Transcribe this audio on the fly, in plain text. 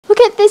Look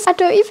at this, I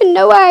don't even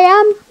know where I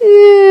am.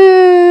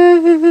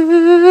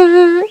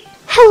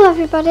 Hello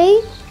everybody.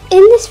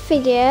 In this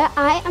video,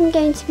 I am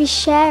going to be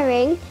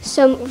sharing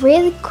some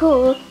really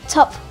cool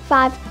top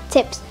 5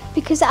 tips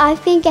because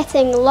I've been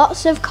getting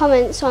lots of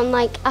comments on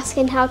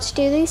asking how to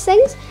do these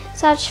things.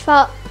 So I just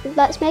thought,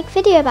 let's make a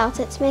video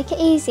about it to make it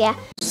easier.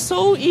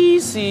 So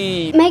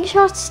easy. Make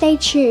sure to stay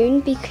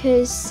tuned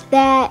because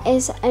there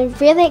is a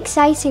really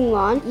exciting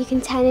one you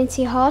can turn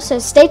into your horse, so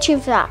stay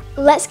tuned for that.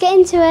 Let's get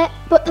into it.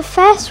 But the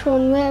first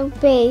one will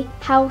be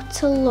how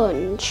to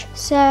lunge.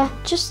 So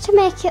just to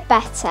make it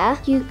better,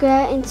 you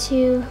go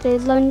into the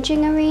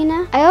lunging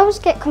arena. I always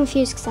get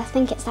confused because I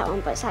think it's that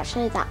one, but it's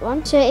actually that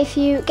one. So if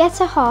you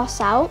get a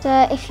horse out,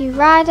 so if you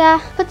ride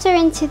her, put her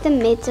into the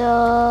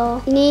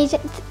middle.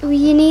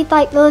 You need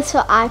like the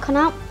little icon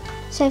out.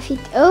 So if you,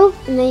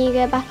 and then you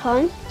go back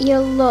on, you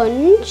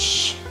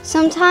lunge.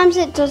 Sometimes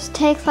it does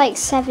take like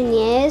 7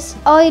 years.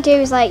 All you do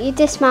is you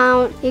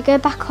dismount, you go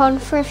back on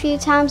for a few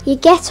times, you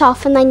get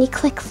off and then you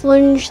click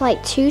lunge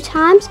like 2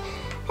 times.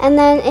 And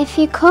then if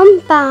you come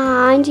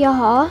behind your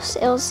horse,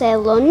 it'll say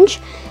lunge.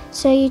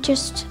 So you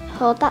just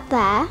hold that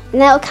there. And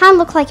it'll kind of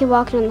look like you're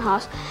walking on the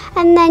horse.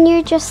 And then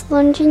you're just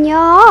lunging your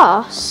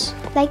horse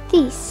like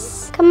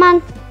this. Come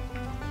on.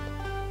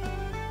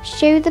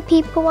 Show the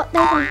people what they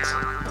want.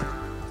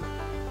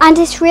 And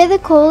it's really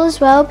cool as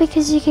well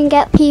because you can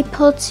get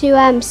people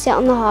to sit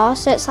on the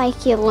horse, so it's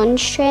like you're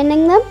lunge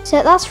training them.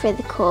 So that's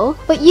really cool.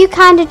 But you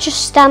kind of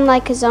just stand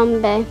like a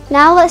zombie.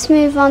 Now let's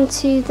move on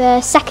to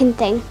the second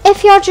thing.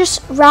 If you're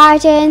just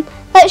riding,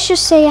 let's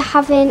just say you're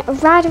having a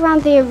ride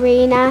around the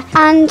arena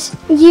and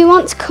you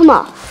want to come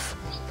off.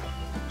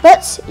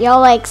 But your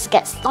legs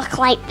get stuck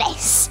like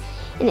this.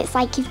 And it's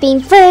like you've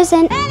been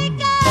frozen.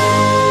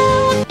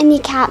 And you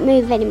can't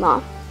move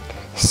anymore.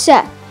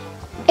 So,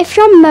 if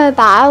you're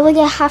mobile,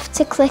 you have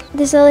to click,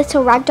 there's a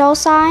little ragdoll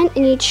sign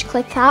and you just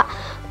click that.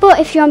 But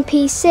if you're on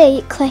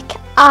PC, click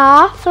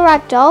R for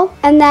ragdoll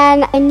and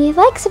your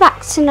legs are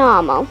back to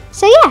normal.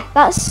 So yeah,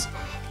 that's,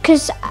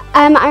 because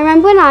I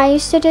remember when I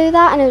used to do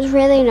that and it was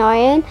really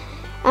annoying.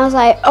 I was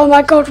like, oh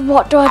my god,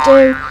 what do I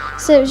do?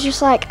 So it was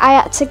just like, I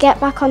had to get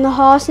back on the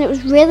horse and it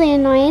was really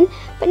annoying.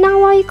 But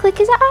now all you click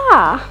is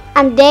R.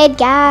 I'm dead,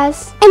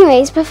 guys.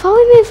 Anyways, before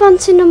we move on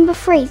to number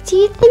 3, do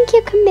you think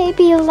you can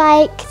maybe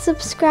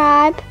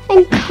subscribe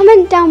and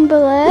comment down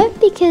below?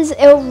 Because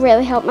it will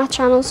really help my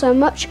channel so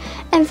much.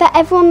 And for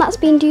everyone that's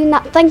been doing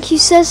that, thank you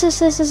so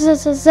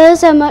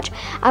much.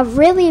 I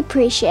really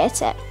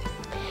appreciate it.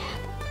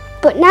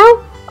 But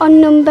now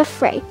on number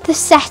 3, the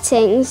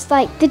settings,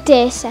 the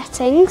day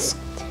settings.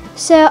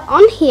 So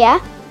on here,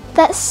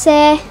 let's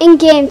say in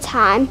game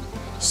time.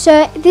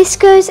 So this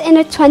goes in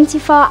a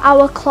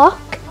 24-hour clock.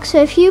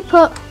 So if you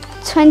put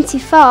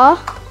 24,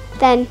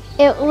 then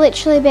it'll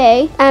literally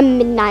be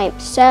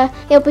midnight. So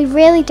it'll be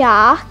really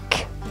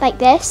dark, like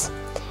this.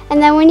 And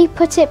then when you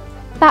put it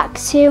back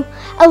to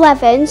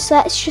 11, so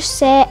let's just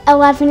say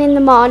 11 in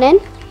the morning,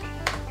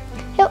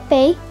 it'll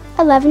be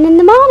 11 in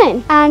the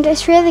morning. And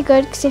it's really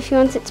good because if you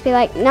want it to be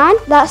like 9,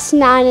 that's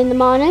 9 in the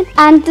morning.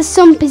 And the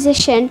sun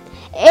position,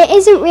 it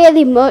isn't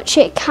really much.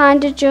 It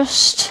kind of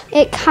just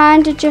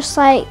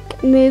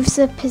moves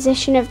the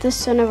position of the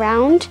sun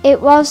around. It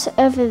was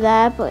over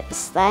there, but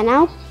it's there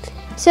now.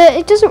 So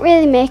it doesn't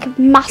really make a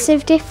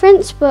massive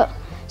difference, but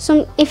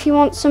if you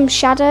want some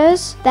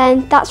shadows,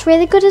 then that's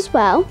really good as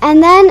well.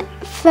 And then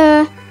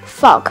for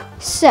fog,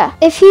 so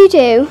if you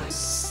do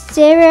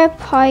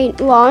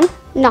 0.1,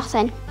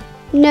 nothing,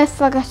 no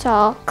fog at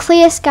all,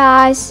 clear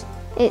skies,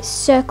 it's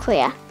so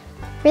clear,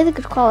 really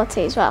good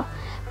quality as well.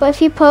 But if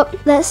you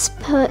let's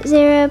put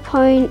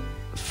 0.3,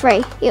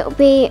 it'll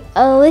be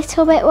a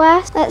little bit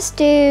worse. Let's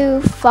do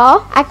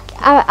 4. I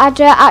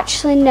don't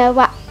actually know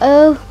where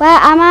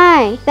am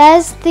I?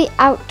 There's the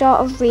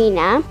outdoor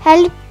arena.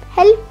 Help.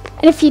 And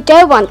if you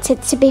don't want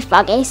it to be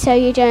foggy so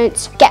you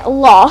don't get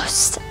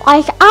lost,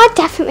 I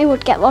definitely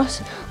would get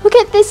lost. Look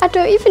at this, I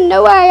don't even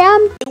know where I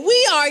am.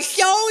 We are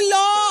so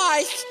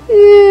lost.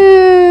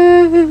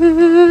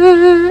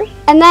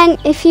 And then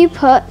if you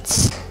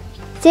put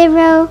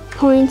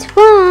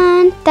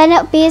 0.1, then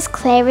it'll be as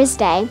clear as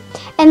day.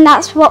 And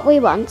that's what we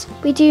want.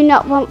 We do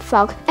not want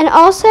fog. And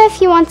also if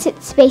you want it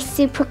to be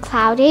super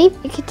cloudy,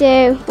 you could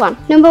do 1.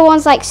 Number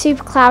 1's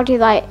super cloudy,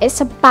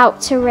 it's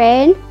about to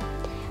rain.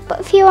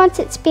 But if you want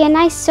it to be a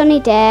nice sunny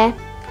day,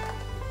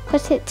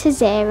 put it to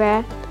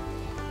 0.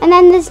 And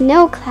then there's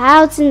no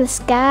clouds in the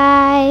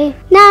sky.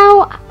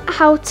 Now,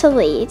 how to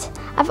lead.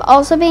 I've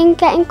also been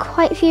getting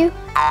quite a few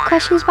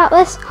questions about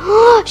this.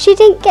 Oh, she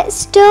didn't get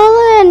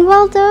stolen.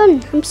 Well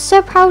done. I'm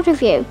so proud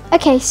of you.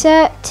 Okay,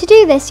 so to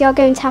do this, you're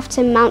going to have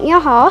to mount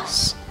your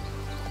horse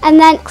and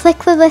then click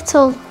the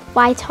little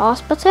white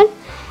horse button.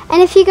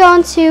 And if you go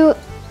on to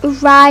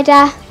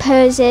rider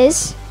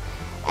poses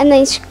and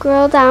then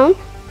scroll down,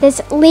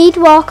 there's lead,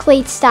 walk,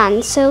 lead,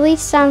 stand. So lead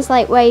stand's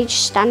where you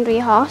just stand with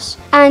your horse,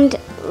 and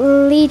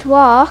lead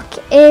walk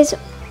is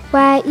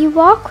where you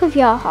walk with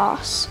your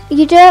horse.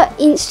 You don't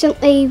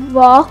instantly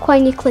walk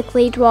when you click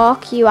lead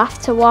walk, you have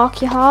to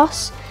walk your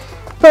horse.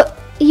 But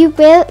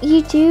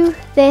you do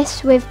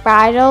this with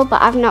bridle,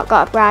 but I've not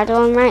got a bridle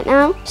on right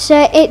now.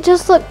 So it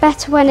does look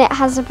better when it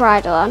has a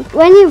bridle on.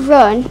 When you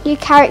run, your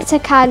character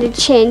kind of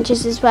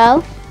changes as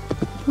well.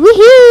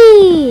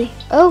 Woohoo!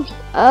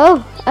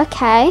 Oh,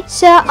 okay.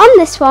 So on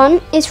this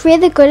one, it's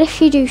really good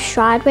if you do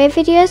Strideway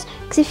videos,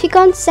 because if you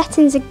go on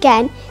settings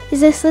again,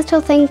 there's this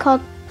little thing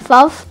called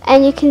FOV,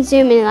 and you can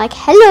zoom in like,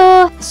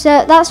 hello.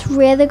 So that's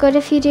really good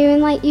if you're doing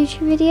like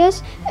YouTube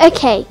videos.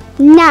 Okay,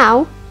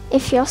 now,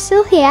 if you're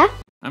still here,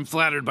 I'm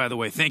flattered, by the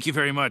way. Thank you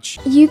very much.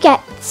 you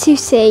get to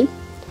see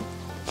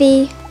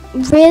the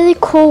really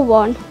cool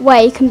one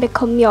where you can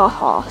become your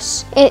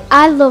horse.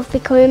 I love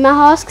becoming my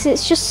horse because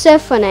it's just so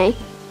funny.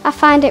 I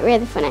find it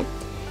really funny.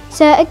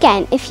 So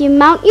again, if you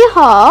mount your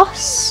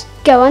horse,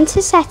 go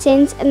onto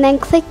settings and then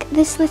click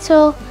this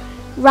little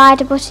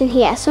rider button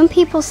here. Some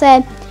people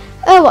say,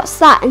 oh, what's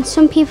that? And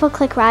some people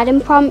click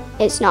riding prompt.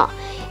 It's not.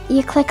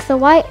 You click the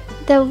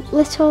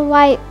little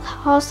white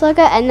horse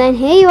logo, and then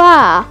here you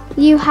are.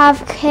 You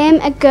have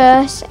become a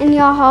goat and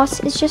your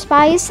horse is just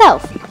by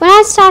yourself. When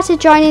I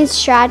started joining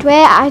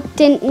Strideway, I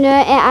didn't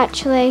know it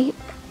actually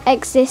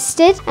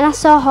existed, and I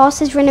saw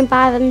horses running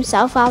by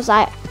themselves. I was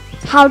like,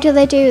 how do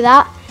they do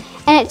that?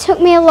 And it took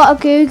me a lot of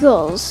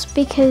Googles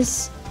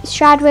because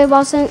Strideway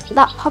wasn't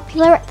that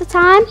popular at the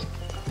time.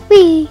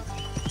 Wee!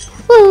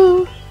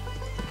 Woo!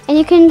 And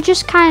you can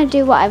just kind of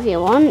do whatever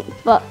you want,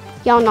 but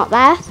you're not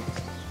there.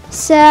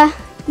 So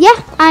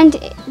yeah, and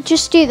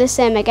just do the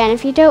same again.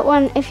 If you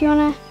want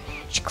to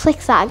just click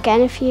that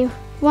again if you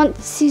want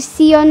to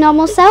see your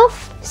normal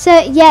self. So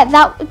yeah,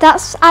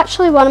 that's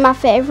actually one of my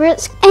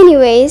favorites.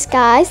 Anyways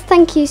guys,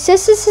 thank you so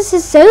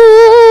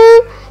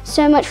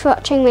much for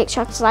watching. Make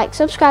sure to like,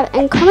 subscribe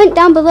and comment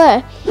down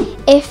below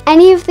if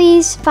any of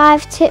these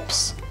 5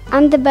 tips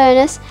and the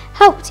bonus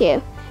helped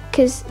you,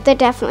 because they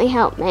definitely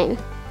helped me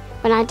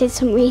when I did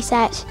some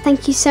research.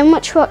 Thank you so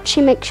much for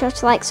watching. Make sure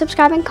to like,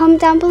 subscribe and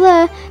comment down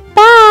below.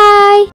 Bye!